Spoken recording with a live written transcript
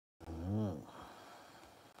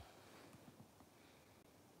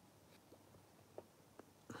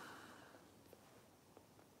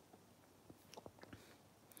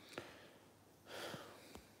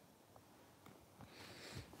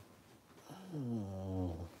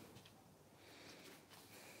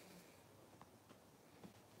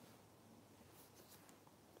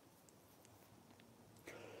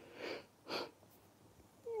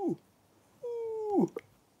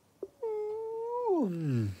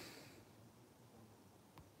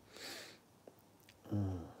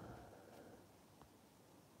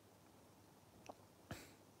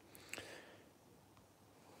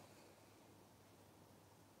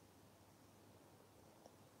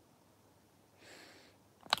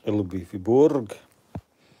Elbeefiborg.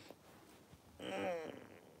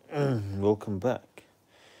 Welcome back.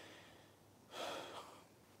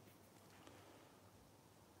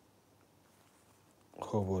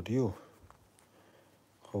 How are you?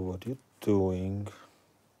 How are you doing?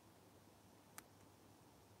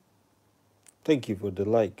 Thank you for the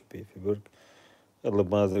like, Beefiborg. Hello,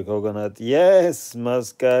 Mother Coconut. Yes,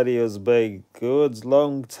 Mascarios Baked Goods.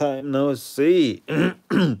 Long time no see.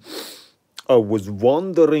 I was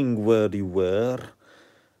wondering where you were.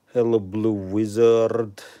 Hello, Blue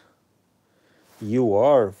Wizard. You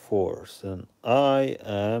are fourth, and I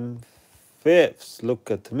am fifth. Look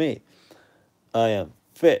at me. I am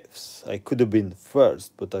fifth. I could have been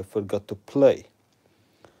first, but I forgot to play.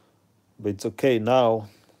 But it's okay now.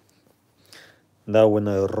 Now when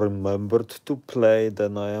I remembered to play,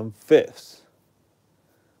 then I am fifth.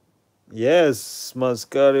 Yes,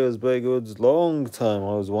 Mascarios by Goods, long time.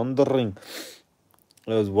 I was wondering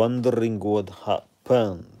what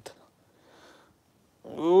happened.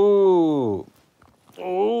 Ooh.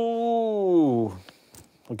 Ooh.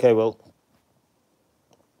 Okay, well.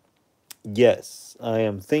 Yes, I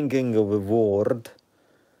am thinking of a word.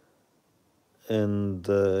 And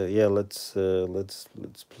yeah, let's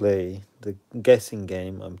play the guessing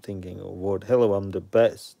game. I'm thinking of a word. Hello, I'm the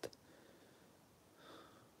best.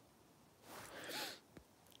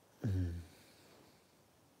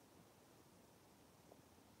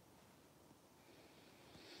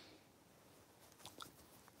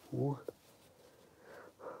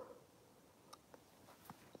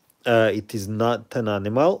 It is not an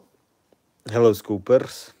animal. Hello,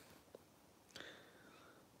 Scoopers.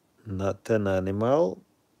 Not an animal.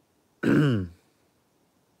 It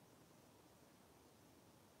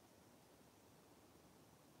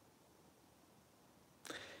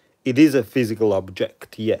is a physical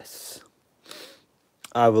object, yes.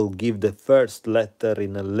 I will give the first letter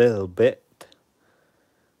in a little bit.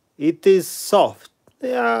 It is soft.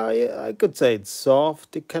 Yeah, I could say it's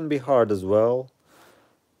soft. It can be hard as well.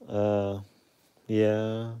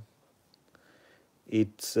 Yeah.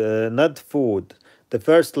 It's not food. The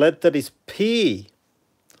first letter is P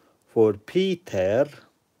for Peter.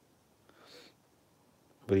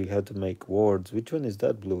 But you have to make words. Which one is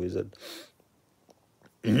that, Blue Wizard?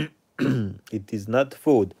 It is not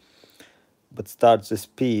food, but starts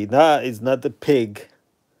with P. Nah, it's not a pig.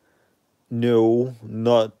 No,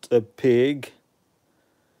 not a pig.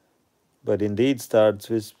 But indeed starts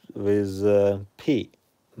with P.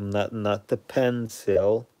 Not a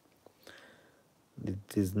pencil.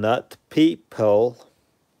 It is not people.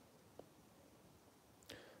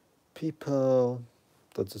 People.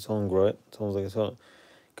 That's a song, right? Sounds like a song.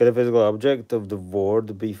 Can a physical object of the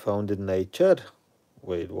world be found in nature?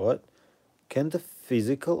 Wait, what? Can the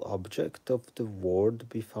physical object of the world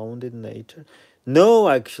be found in nature? No,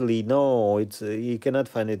 actually, no. It's you cannot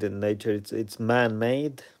find it in nature. It's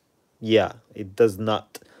man-made. Yeah, it does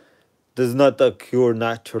not occur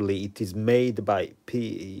naturally. It is made by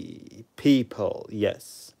people.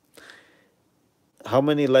 Yes. How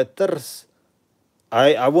many letters?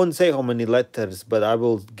 I won't say how many letters, but I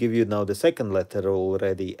will give you now the second letter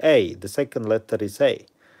already. A. The second letter is A.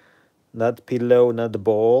 Not pillow, not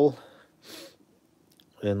ball,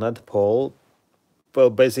 not Paul. Well,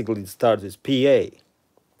 basically it starts with PA.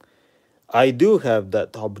 I do have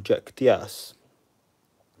that object, yes.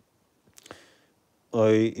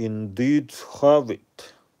 I indeed have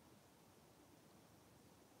it.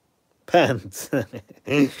 Pants.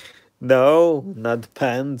 No, not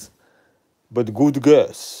pants, but good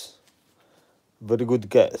guess. Very good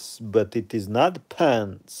guess, but it is not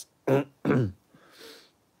pants.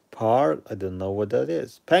 I don't know what that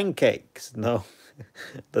is. Pancakes. No,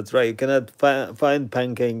 that's right. You cannot find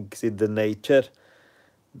pancakes in the nature.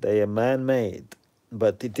 They are man-made,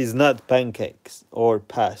 but it is not pancakes or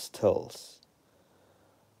pastels.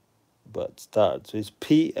 But starts with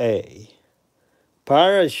P-A.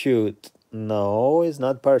 Parachute. No, it's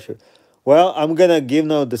not parachute. Well, I'm gonna give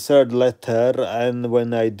now the third letter, and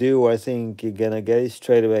when I do, I think you're gonna get it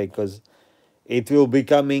straight away, because it will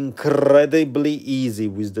become incredibly easy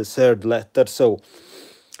with the third letter. So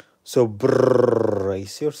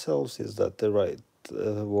brace yourselves. Is that the right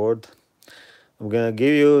word? I'm gonna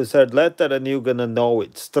give you a third letter, and you're gonna know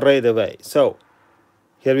it straight away. So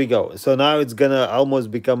here we go. So now it's gonna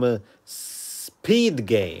almost become a speed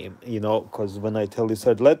game, because when I tell you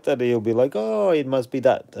third letter, you'll be like, oh, it must be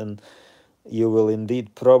that, and you will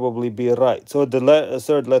indeed probably be right. So the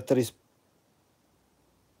third letter is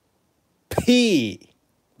P.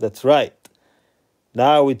 That's right.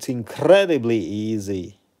 Now it's incredibly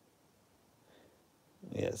easy.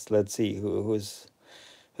 Yes, let's see who's.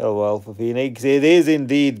 Hello, Alpha Phoenix. It is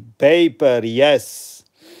indeed paper. Yes.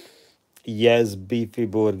 Yes,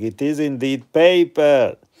 Beefyburg. It is indeed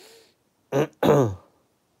paper.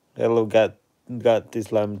 Hello, got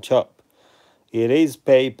this lamb chop. It is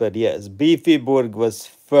paper. Yes. Beefyburg was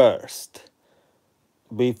first.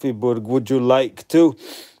 Beefyburg, would you like to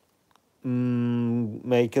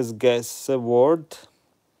make us guess a word?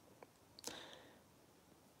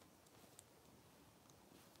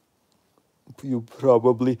 You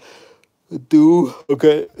probably do.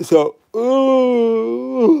 Okay, so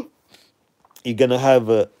you're gonna have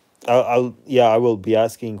a. I will be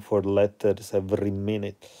asking for letters every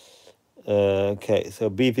minute. Okay,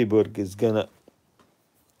 so Beefyburg is gonna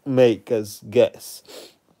make us guess.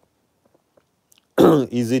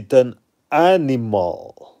 Is it an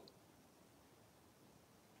animal?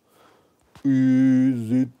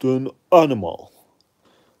 Is it an animal?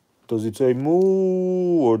 Does it say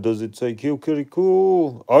moo or does it say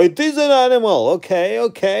kukuriku? Oh, it is an animal. Okay,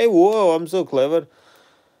 okay. Whoa, I'm so clever.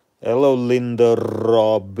 Hello, Linda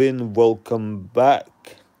Robin. Welcome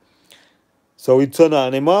back. So it's an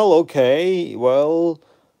animal. Okay. Well,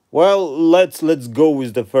 let's go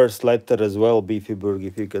with the first letter as well, Beefyburg.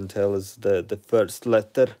 If you can tell us the first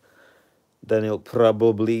letter, then it'll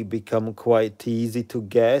probably become quite easy to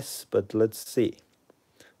guess. But let's see.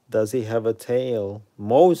 Does he have a tail?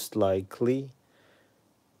 Most likely.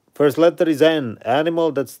 First letter is N.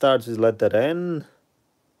 Animal that starts with letter N.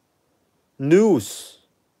 Noose.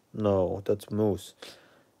 No, that's moose.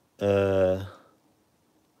 Animal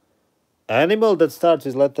that starts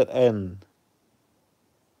with letter N.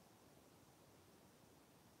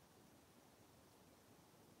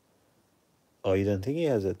 Oh, you don't think he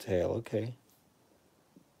has a tail? Okay.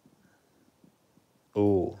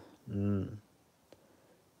 Oh.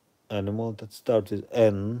 Animal that starts with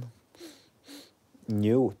N.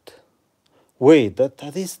 Newt. Wait,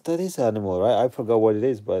 that is animal, right? I forgot what it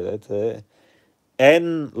is, but that's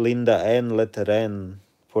N, Linda, N, letter N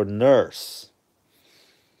for nurse.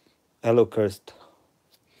 Hello, Kirst.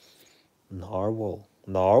 Narwhal.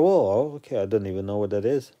 Narwhal? Oh, okay, I don't even know what that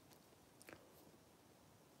is.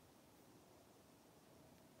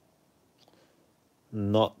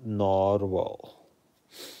 Not narwhal.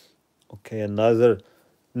 Okay, another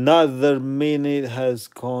minute has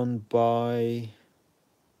gone by.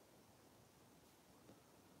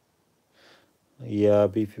 Yeah,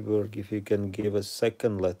 Beefyburg, if you can give a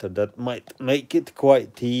second letter, that might make it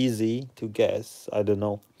quite easy to guess. I don't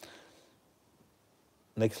know.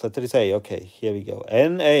 Next letter is A. Okay, here we go.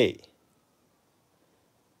 N-A.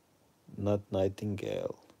 Not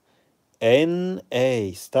nightingale.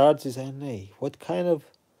 N-A. Starts with N-A. What kind of...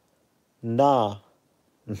 Nah.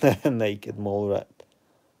 Naked mole rat.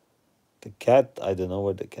 The cat, I don't know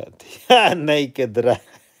what the cat is. Naked rat.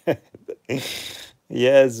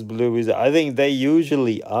 Yes, blue is. I think they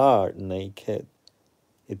usually are naked.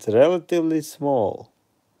 It's relatively small.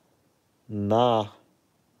 Nah.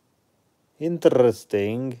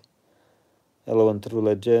 Interesting. Hello, and true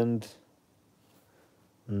legend.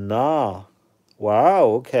 Nah. Wow,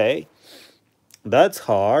 okay. That's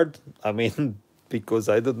hard. I mean, because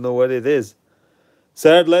I don't know what it is.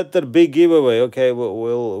 Third letter, big giveaway. Okay,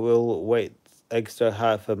 we'll wait extra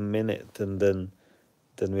half a minute and then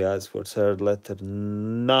we ask for third letter.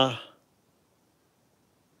 Nah.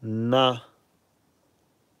 Nah.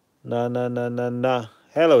 Nah, nah, nah, nah, nah.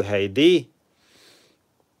 Hello, Heidi.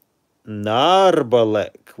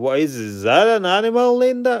 Narbalek. What is that an animal,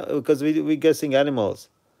 Linda? Because we're guessing animals.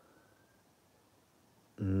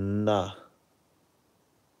 Nah.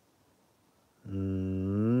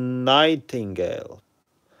 Nightingale.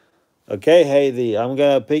 Okay, Heidi, I'm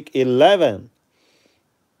gonna pick 11.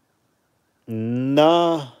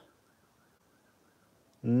 Nah.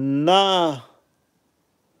 Nah.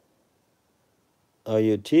 Oh,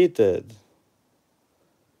 you cheated.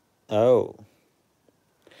 Oh.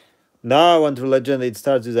 Now I want to legend. It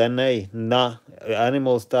starts with N-A. Nah.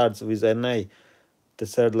 Animal starts with N-A. The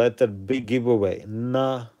third letter, big giveaway.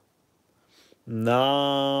 Nah.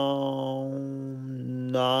 Nah.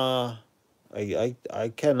 Nah.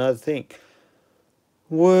 I cannot think.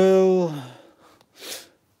 Well,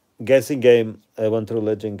 guessing game. I want to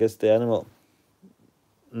legend. Guess the animal.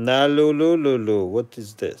 Nah, lulu. What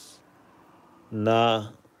is this? Nah.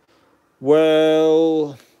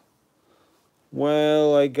 Well,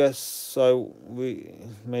 I guess we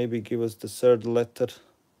maybe give us the third letter,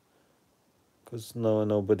 cause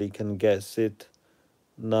nobody can guess it.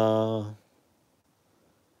 Nah,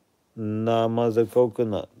 mother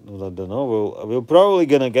coconut. I don't know. We're probably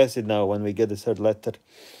gonna guess it now when we get the third letter.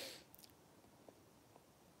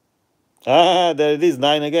 Ah, there it is,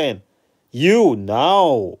 9 again. You,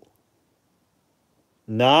 now.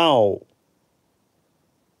 Now.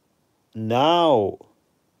 Now.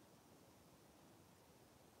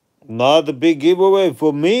 Not a big giveaway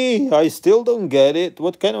for me. I still don't get it.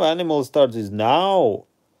 What kind of animal starts is now?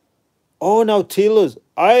 Oh, Nautilus.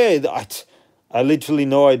 I literally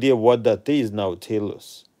no idea what that is,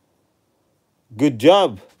 Nautilus. Good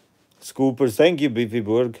job, Scoopers. Thank you,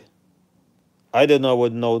 Beefyburg. I don't know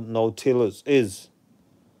what Nautilus is.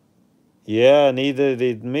 Yeah, neither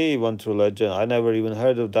did me, One True Legend. I never even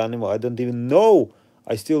heard of the animal. I don't even know.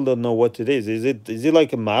 I still don't know what it is. Is it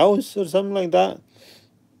like a mouse or something like that?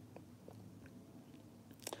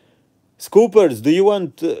 Scoopers, do you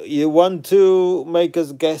want to make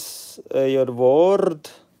us guess your word?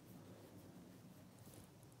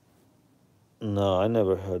 No, I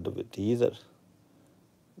never heard of it either.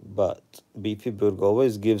 But Beefyburg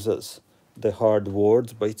always gives us the hard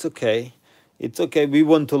words, but it's okay. It's okay. We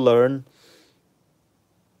want to learn.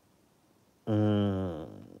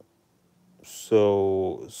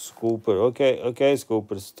 So Scooper, okay,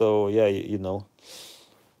 Scooper. So yeah, you know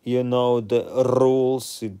the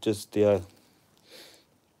rules. It just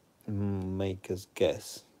make us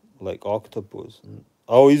guess like octopus.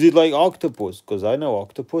 Oh, is it like octopus? Because I know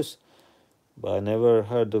octopus, but I never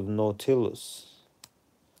heard of Nautilus.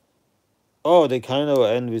 Oh, they kind of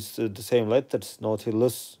end with the same letters.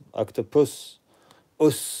 Nautilus, octopus,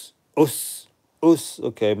 us.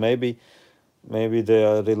 Okay, maybe they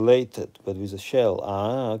are related, but with a shell.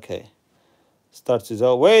 Ah, okay. Starts with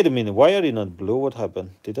L. Wait a minute. Why are you not blue? What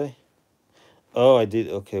happened? Did I? Oh, I did.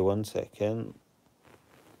 Okay, 1 second.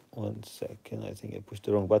 1 second. I think I pushed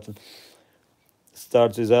the wrong button.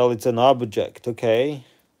 Starts with L. It's an object. Okay.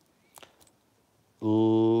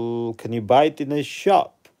 Can you buy it in a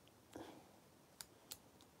shop?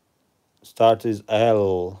 Starts with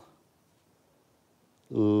L.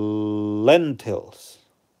 Lentils.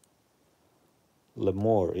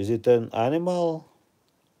 Lemur. Is it an animal?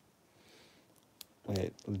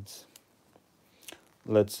 Wait,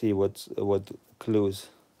 let's see what clues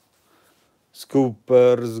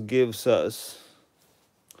Scoopers gives us.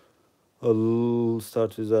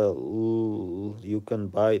 Starts with a you can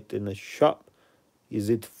buy it in a shop. Is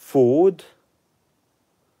it food?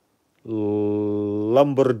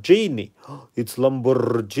 Lamborghini. It's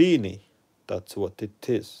Lamborghini. That's what it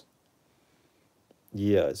is.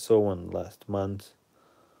 Yeah, I saw one last month.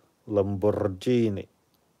 Lamborghini.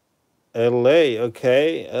 LA,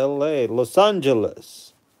 okay. LA. Los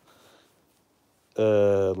Angeles.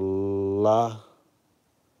 Lamp.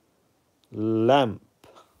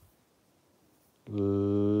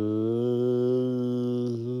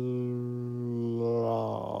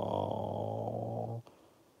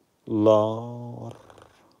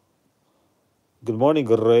 Good morning,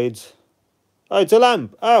 grades. Oh, it's a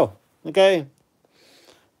lamp. Oh, okay.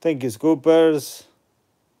 Thank you, Scoopers.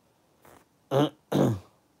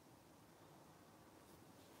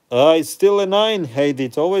 It's still a 9, Heidi.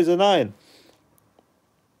 It's always a 9.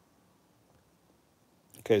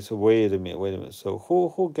 Okay, so wait a minute. So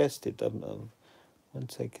who guessed it? 1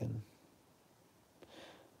 second.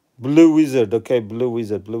 Blue Wizard. Okay, Blue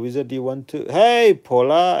Wizard. Blue Wizard, do you want to? Hey,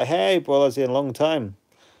 Paula. Hey, Paula. See you in a long time.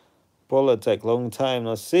 Paula, take long time.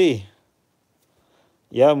 Now see.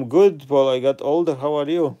 Yeah, I'm good, Paula. I got older. How are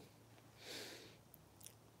you?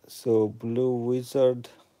 So, Blue Wizard.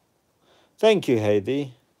 Thank you,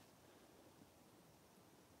 Heidi.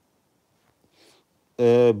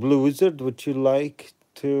 Blue Wizard, would you like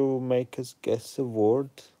to make us guess a word?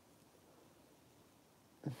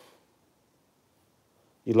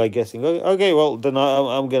 You like guessing? Okay, well then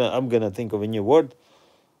I'm gonna think of a new word.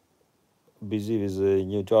 Busy with a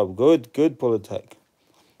new job. Good, Polytech.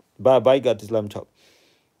 Bye, got this lamb chop.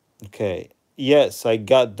 Okay. Yes, I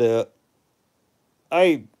got the.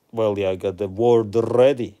 I got the word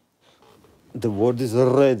ready. The word is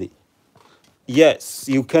ready. Yes,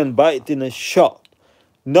 you can buy it in a shop.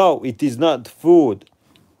 No, it is not food.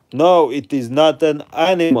 No, it is not an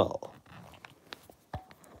animal.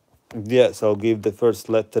 Yes, I'll give the first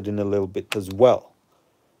letter in a little bit as well.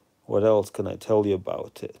 What else can I tell you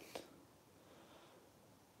about it?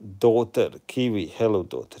 Daughter Kiwi. Hello,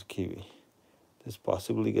 Daughter Kiwi. There's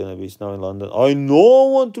possibly going to be snow in London. I know,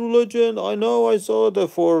 One True Legend. I know, I saw the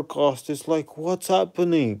forecast. It's like, what's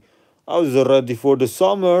happening? I was ready for the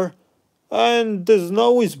summer and the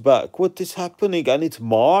snow is back. What is happening? And it's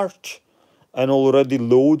March and already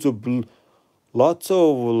lots of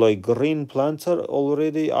like green plants are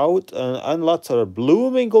already out and lots are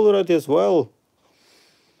blooming already as well.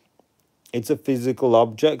 It's a physical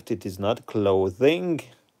object. It is not clothing.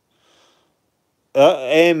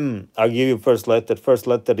 M. I'll give you first letter. First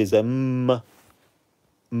letter is M.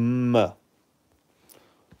 M.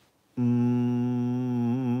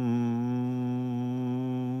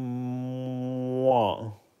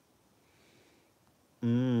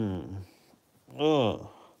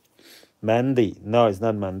 Mandy. No, it's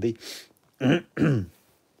not Mandy.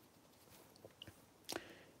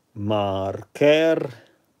 Marker.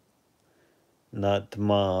 Not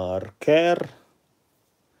marker.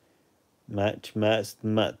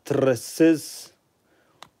 Mattresses.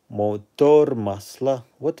 Motor. Masla.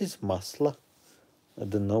 What is masla? I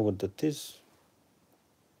don't know what that is.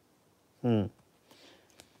 Wait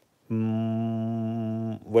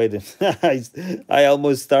a minute. I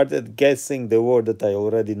almost started guessing the word that I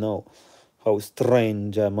already know. How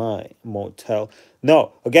strange am I? Motel.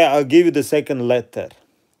 No. Okay, I'll give you the second letter.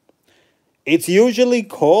 It's usually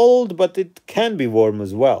cold, but it can be warm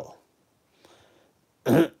as well.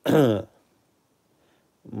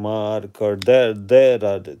 Marker. There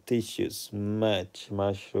are the tissues.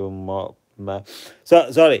 Mushroom.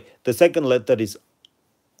 So sorry. The second letter is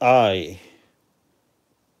I.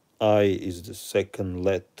 I is the second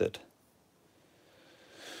letter.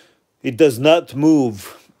 It does not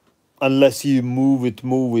move unless you move it,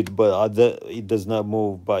 but it does not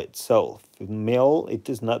move by itself. Mill. It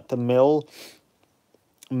is not a mill.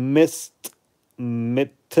 Mist.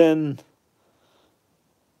 Mitten.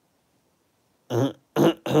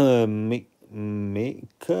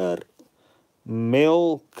 Maker.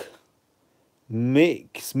 Milk.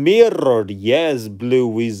 Mix. Mirror. Yes, Blue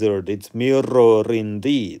Wizard. It's mirror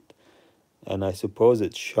indeed. And I suppose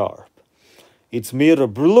it's sharp. It's mirror.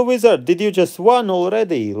 Blue Wizard, did you just won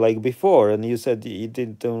already, like before? And you said you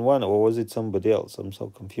didn't win, or was it somebody else? I'm so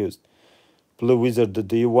confused. Blue Wizard,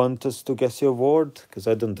 do you want us to guess your word? Because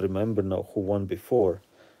I don't remember now who won before.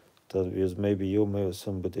 That was maybe you, maybe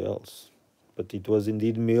somebody else. But it was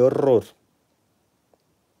indeed mirror.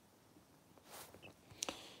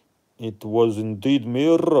 It was indeed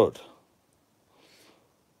mirror.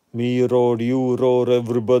 Mirror, you roar,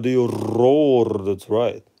 everybody roar. That's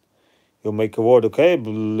right. You make a word, okay,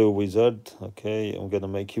 Blue Wizard. Okay, I'm gonna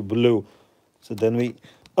make you blue. So then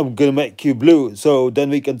I'm gonna make you blue. So then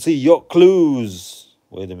we can see your clues.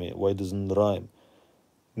 Wait a minute, why doesn't it rhyme?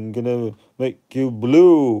 I'm gonna make you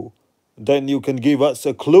blue. Then you can give us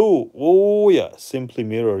a clue. Oh yeah, simply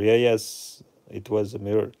mirror. Yeah, yes, it was a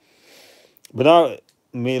mirror. But now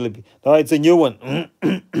it's a new one.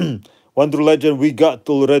 Wonder Legend, we got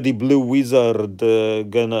already Blue Wizard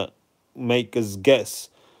gonna make us guess.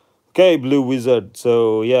 Okay, Blue Wizard.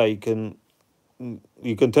 So yeah, you can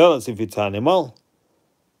tell us if it's animal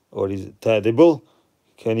or is it edible.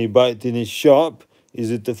 Can you buy it in a shop?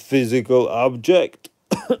 Is it a physical object?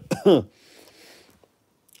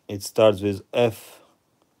 It starts with F.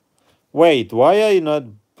 Wait, why are you not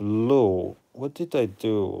blue? What did I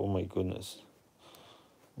do? Oh my goodness.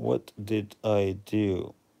 What did I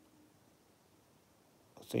do?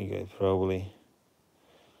 I think I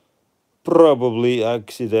probably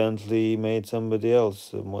accidentally made somebody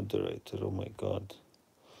else a moderator. Oh my god.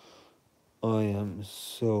 I am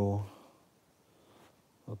so...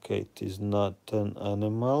 Okay, it is not an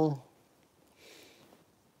animal.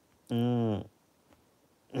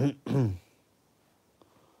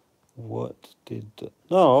 What did...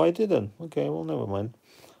 No, I didn't. Okay, well, never mind.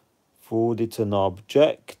 Food, it's an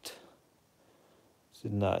object. It's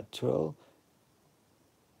natural.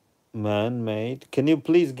 Man-made. Can you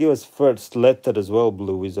please give us first letter as well,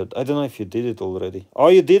 Blue Wizard? I don't know if you did it already. Oh,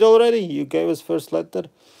 you did already? You gave us first letter?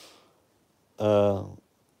 I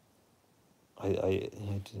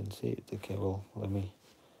didn't see it. Okay, well, let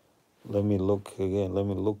me look again. Let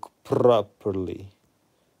me look properly.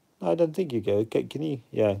 I don't think you gave. Okay, can you?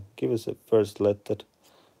 Yeah, give us a first letter.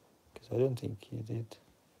 Because I don't think you did.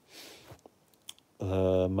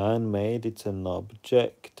 Man-made. It's an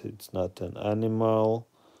object. It's not an animal.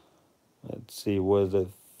 Let's see where the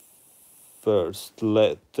first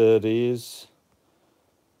letter is.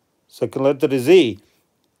 Second letter is E.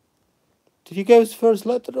 Did you give us first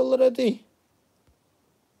letter already?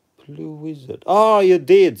 Blue Wizard. Oh, you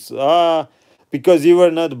did. Because you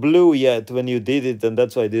were not blue yet when you did it, and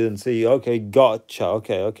that's why I didn't see. Okay, gotcha.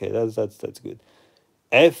 Okay. That's good.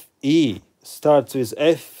 F-E starts with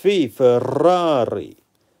F-E, Ferrari.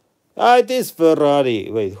 It is Ferrari.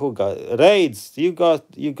 Wait, who got it? Raids. You got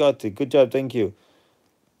it. Good job. Thank you.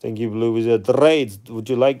 Thank you, Blue Wizard. Raids. Would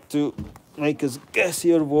you like to make us guess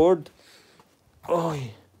your word? Oh.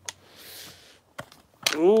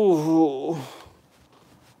 Ooh.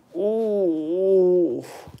 Ooh.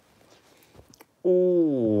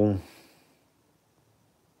 Ooh.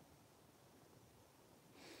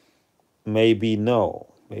 maybe no.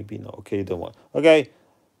 Maybe no. Okay, you don't want. Okay.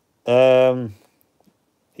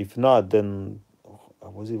 If not, then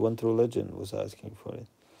was it One True Legend was asking for it?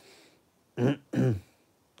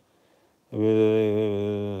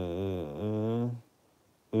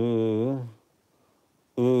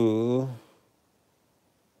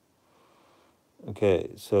 Okay,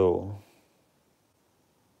 so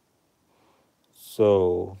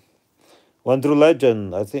One True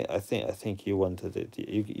Legend. I think you wanted it.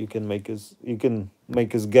 You can make us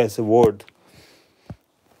guess a word.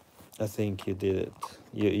 I think you did it.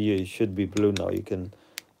 You should be blue now. You can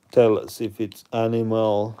tell us if it's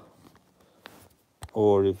animal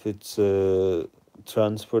or if it's a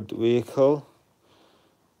transport vehicle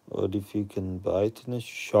or if you can buy it in a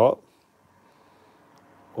shop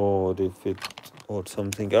or if it or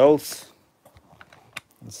something else.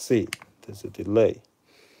 Let's see. There's a delay.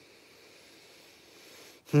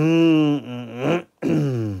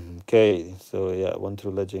 Okay, so yeah, One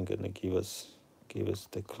True Legend gonna give us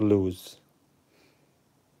the clues.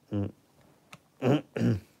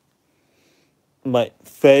 My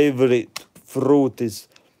favorite fruit is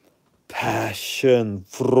passion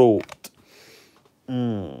fruit.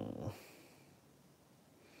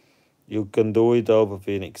 You can do it over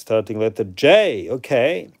Phoenix. Starting letter J.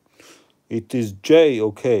 Okay. It is J.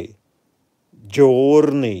 Okay.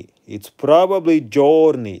 Journey. It's probably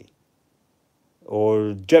journey.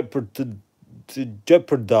 Or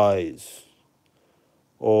jeopardize.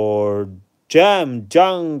 Or jam,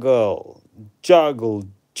 jungle, juggle,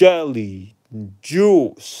 jelly,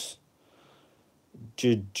 juice.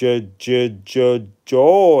 Joy,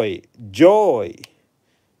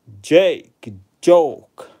 Jake,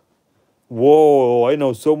 joke. Whoa, I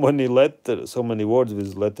know so many letters, so many words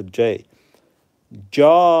with letter J.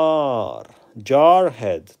 Jarhead.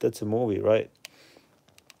 That's a movie, right?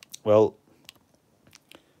 Well,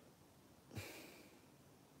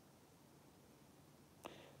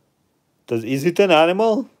 is it an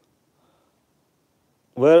animal?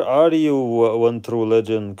 Where are you, One True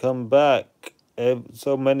Legend? Come back.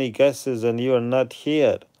 So many guesses and you are not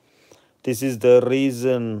here. This is the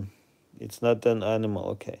reason it's not an animal.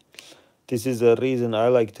 Okay. This is the reason I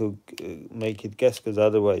like to make it guess, because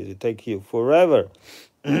otherwise it take you forever.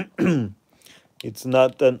 It's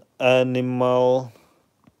not an animal.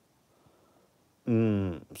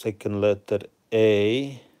 Second letter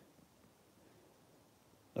A.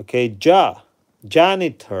 Okay,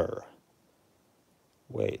 janitor.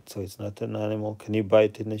 Wait, so it's not an animal. Can you buy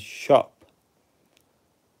it in a shop?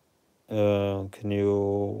 Can you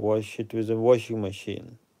wash it with a washing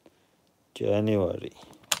machine? January.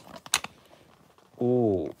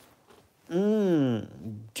 Ooh.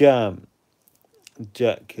 Jam.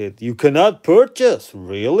 Jacket. You cannot purchase,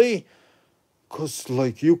 really? Because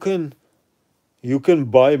like you can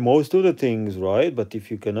buy most of the things, right? But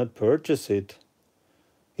if you cannot purchase it,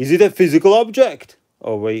 is it a physical object?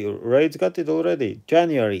 Oh wait, Raid's got it already.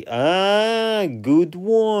 January. Good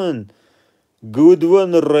one. Good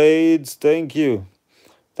one, Raids. Thank you.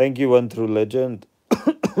 Thank you, One True Legend.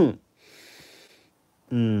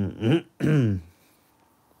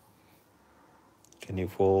 Can you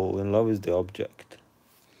fall in love with the object?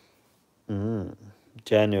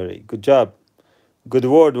 January. Good job. Good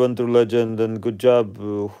word, One True Legend, and good job.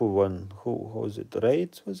 Who won? Who was it?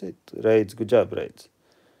 Raids? Was it? Raids. Good job, Raids.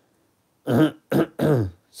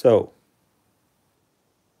 So,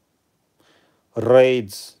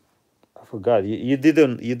 Raids. I forgot. You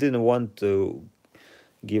didn't want to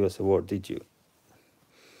give us a word, did you?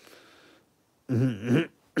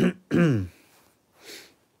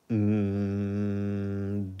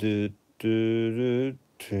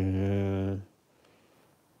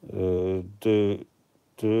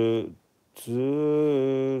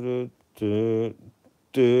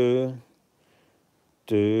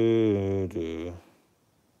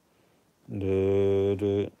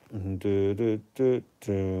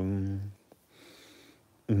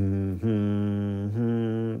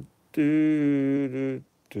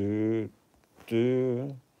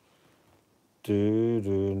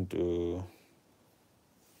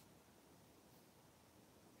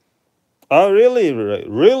 Oh, really?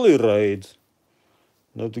 Really, right?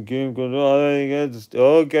 Not the game.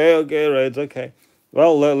 Okay, right, okay.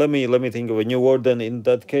 Well, let me think of a new word then. In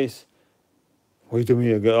that case, wait a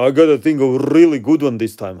minute. I gotta think of a really good one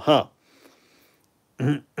this time, huh?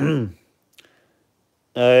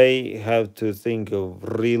 I have to think of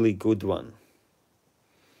really good one.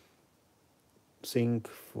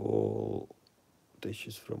 Thankful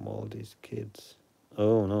dishes from all these kids.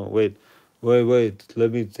 Oh no! Wait.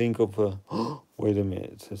 Let me think of a. Wait a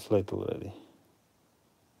minute. It's late already.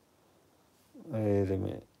 Wait a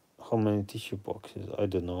minute. how many tissue boxes? I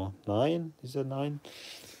don't know. 9? Is it 9?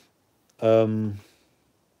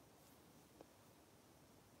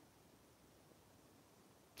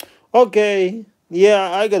 Okay.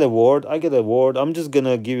 Yeah, I got a word. I'm just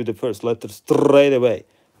gonna give you the first letter straight away.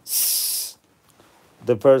 S.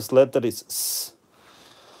 The first letter is S.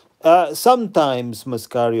 Sometimes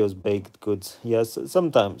Mascario's baked goods. Yes,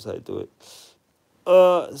 sometimes I do it.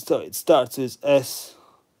 So it starts with S.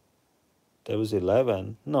 There was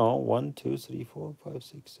 11. No, 1, 2, 3, 4, 5,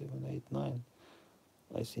 6, 7, 8, 9.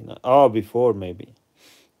 I see 9. Oh, before maybe.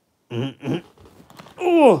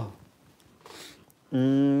 Oh.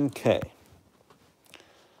 Okay.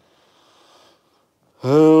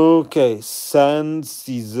 Okay. Sand,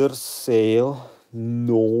 scissors, sail.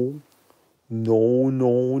 No. No,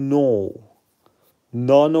 no, no.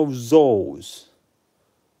 None of those.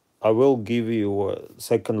 I will give you a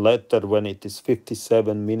second letter when it is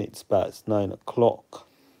 57 minutes past 9 o'clock.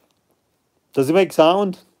 Does it make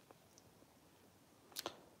sound?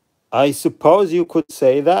 I suppose you could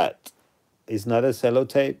say that. It's not a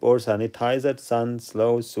sellotape or sanitizer, sun,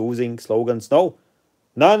 slow, soothing, slogans. No.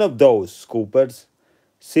 None of those, scoopers.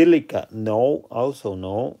 Silica. No. Also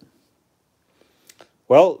no.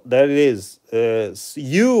 Well, there it is.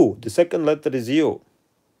 U. The second letter is U.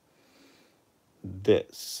 The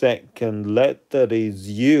second letter is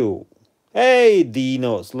U. Hey,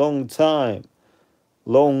 Dinos, long time.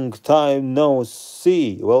 Long time no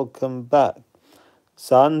see. Welcome back.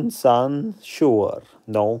 Sun, sure.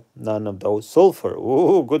 No, none of those. Sulfur.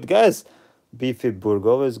 Ooh, good guess. Beefy-burg,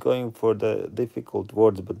 always going for the difficult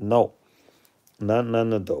words, but no.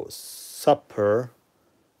 None of those. Supper.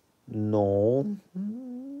 No.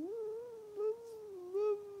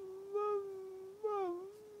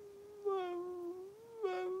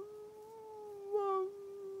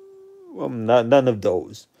 None of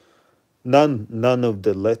those. None of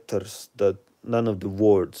the letters, none of the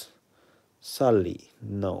words. Sully,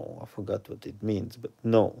 no, I forgot what it means, but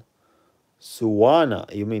no.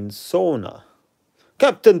 Suwana, you mean sauna.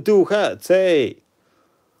 Captain Two Hats, hey!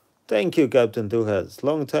 Thank you, Captain Two Hats.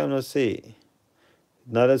 Long time no see.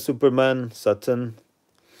 Not a Superman, Sutton.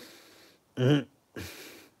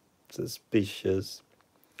 Suspicious.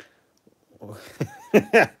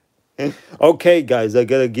 Okay, guys, I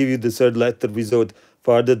gotta give you the third letter without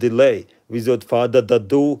further delay. Without further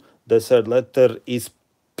ado, the third letter is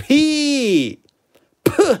P.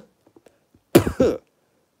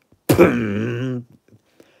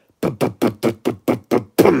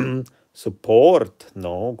 Support.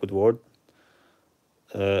 No, good word.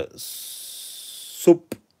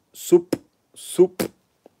 Soup.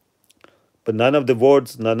 But none of the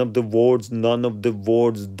words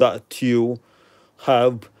that you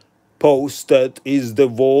have posted is the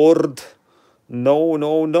word.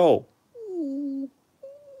 No.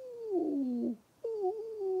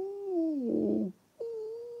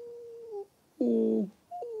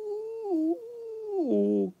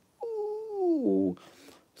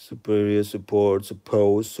 Superior, support,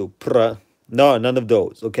 suppose, supra. No, none of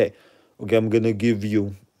those. Okay, I'm gonna give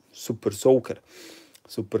you super soaker,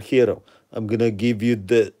 superhero. I'm gonna give you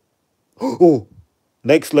the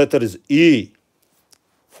next letter is E.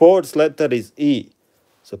 Fourth letter is E.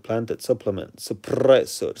 Supplanted, supplement,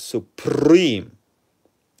 suppressor, supreme.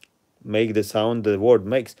 Make the sound the word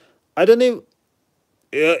makes. I don't even.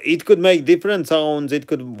 It could make different sounds.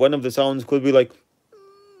 One of the sounds could be like.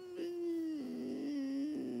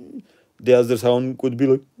 The other sound could be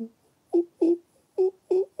like.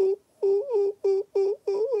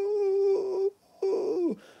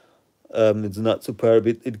 It's not superb.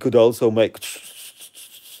 It could also make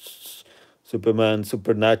Superman,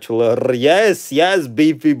 supernatural. Yes,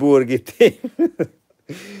 Beefy-burg. It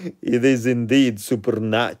is indeed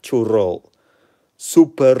supernatural.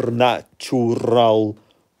 Supernatural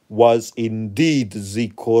was indeed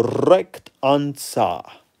the correct answer.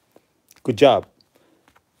 Good job.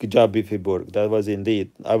 Good job, Beefy-burg. That was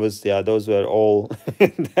indeed. Those were all.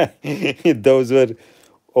 Those were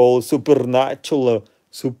all supernatural.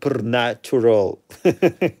 Supernatural.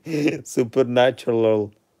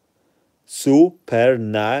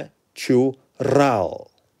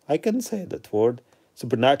 I can say that word.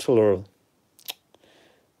 Supernatural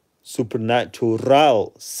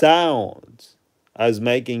sounds. I was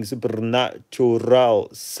making supernatural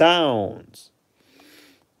sounds.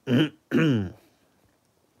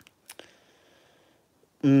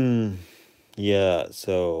 Yeah,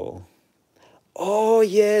 so. Oh,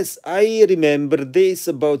 yes, I remember this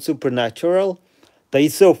about supernatural. That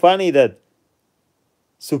is so funny that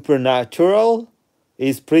supernatural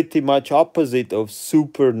is pretty much opposite of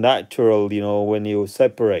supernatural, when you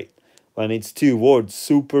separate. when it's two words.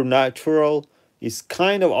 Supernatural is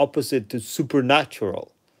kind of opposite to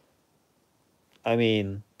supernatural. I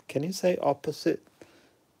mean, can you say opposite?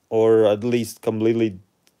 Or at least completely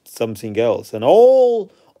something else. And all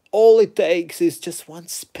it takes is just one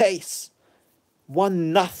space.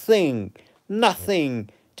 One nothing. Nothing.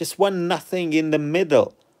 Just one nothing in the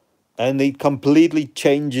middle. And it completely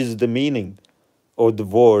changes the meaning of the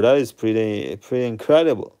word. That is pretty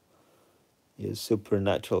incredible. Yes,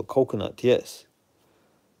 supernatural coconut, yes.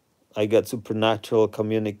 I got supernatural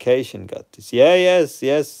communication, got this. Yeah, yes,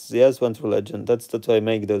 Once Legend. That's why I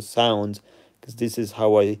make those sounds, because this is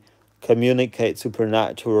how I communicate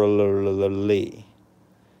supernaturally.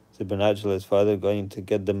 Supernatural is father going to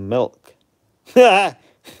get the milk.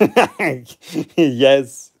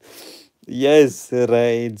 Yes, yes,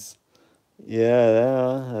 raids.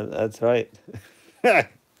 Yeah, that's right.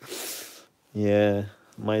 Yeah,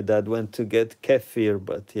 my dad went to get kefir,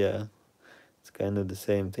 but yeah. Kind of the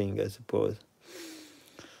same thing, I suppose.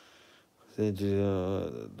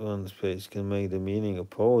 One space can make the meaning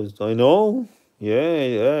opposed. I know.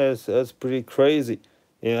 Yeah, that's pretty crazy.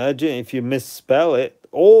 Imagine if you misspell it,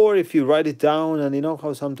 or if you write it down, and you know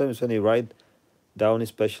how sometimes when you write down,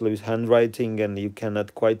 especially with handwriting, and you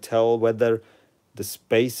cannot quite tell whether the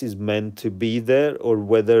space is meant to be there or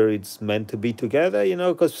whether it's meant to be together,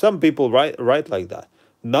 because some people write like that.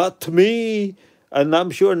 Not me. And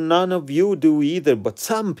I'm sure none of you do either, but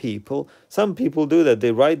some people do that.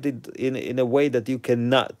 They write it in a way that you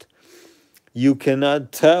cannot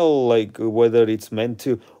tell, like, whether it's meant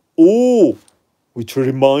to. Oh, which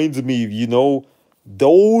reminds me, the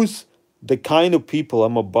kind of people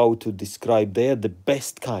I'm about to describe, they are the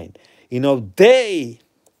best kind.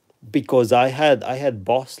 Because I had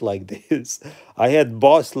boss like this. I had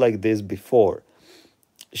boss like this before.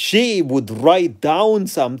 She would write down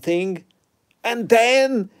something, and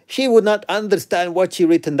then she would not understand what she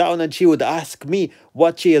written down, and she would ask me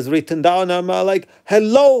what she has written down. I'm like,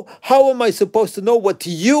 hello, how am I supposed to know what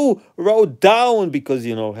you wrote down? Because,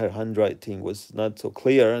 her handwriting was not so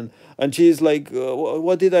clear. And she's like,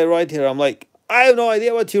 what did I write here? I'm like, I have no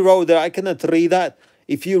idea what you wrote there. I cannot read that.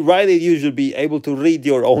 If you write it, you should be able to read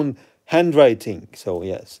your own handwriting. So,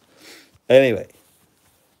 yes. Anyway.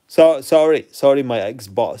 So, sorry, my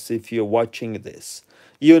ex-boss, if you're watching this.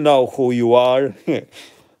 You know who you are.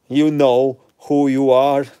 You know who you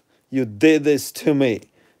are. You did this to me.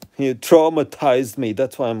 You traumatized me.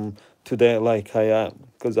 That's why I'm today like I am.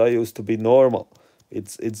 Because I used to be normal.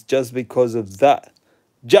 It's just because of that.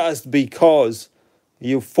 Just because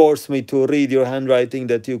you forced me to read your handwriting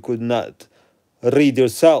that you could not read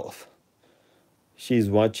yourself.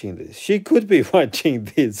 She's watching this. She could be watching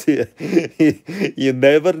this. You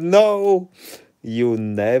never know. You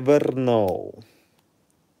never know.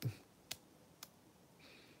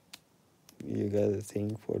 You got a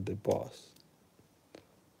thing for the boss.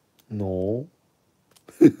 No.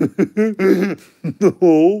 No.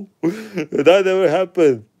 That never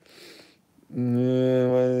happened.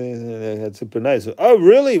 That's super nice. I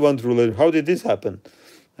really want to learn. How did this happen?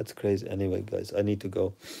 That's crazy. Anyway, guys, I need to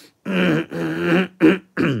go.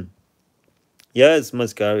 Yes,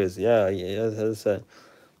 mascaras. Yeah, yes,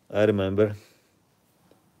 I remember.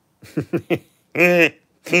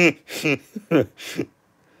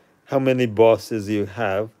 How many bosses you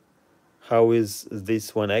have? How is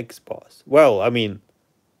this one ex-boss? Well, I mean,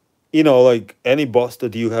 like any boss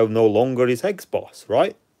that you have no longer is ex-boss,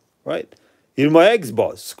 right? Right? You're my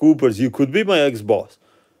ex-boss. Scoopers, you could be my ex-boss.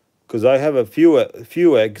 Because I have a few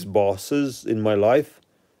ex-bosses in my life.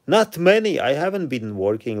 Not many. I haven't been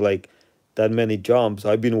working like that many jobs.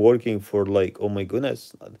 I've been working for like, oh my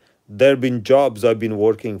goodness. There have been jobs I've been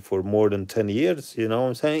working for more than 10 years, you know what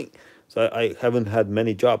I'm saying? So I haven't had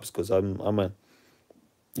many jobs because I'm a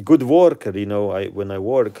good worker, when I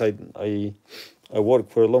work, I work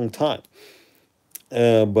for a long time.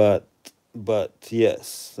 But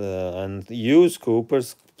yes, and you,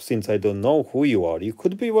 Scoopers, since I don't know who you are, you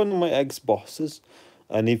could be one of my ex-bosses.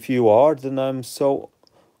 And if you are, then I'm so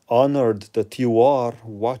honored that you are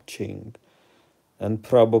watching and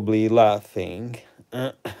probably laughing.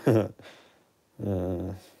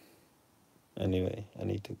 Anyway, I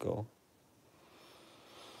need to go.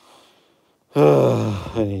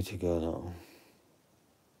 I need to go now.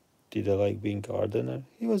 Did I like being gardener?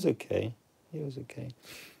 He was okay.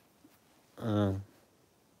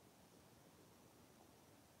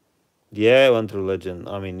 Yeah, I want religion.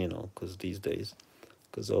 I mean, because these days,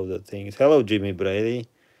 because of the things. Hello, Jimmy Brady.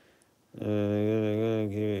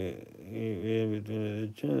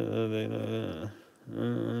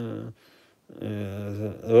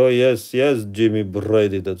 Oh, yes, Jimmy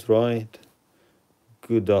Brady, that's right.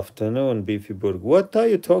 Good afternoon, Beefyburg. What are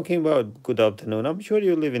you talking about? Good afternoon. I'm sure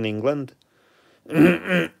you live in England.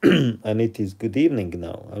 And it is good evening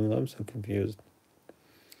now. I'm so confused.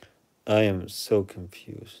 I am so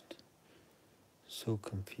confused. So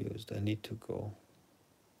confused. I need to go.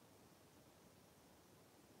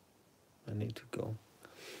 I need to go.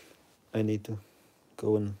 I need to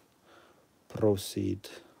go and proceed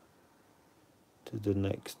to the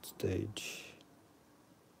next stage.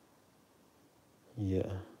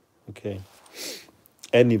 Yeah. Okay.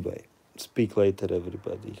 Anyway, speak later,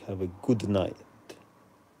 everybody. Have a good night.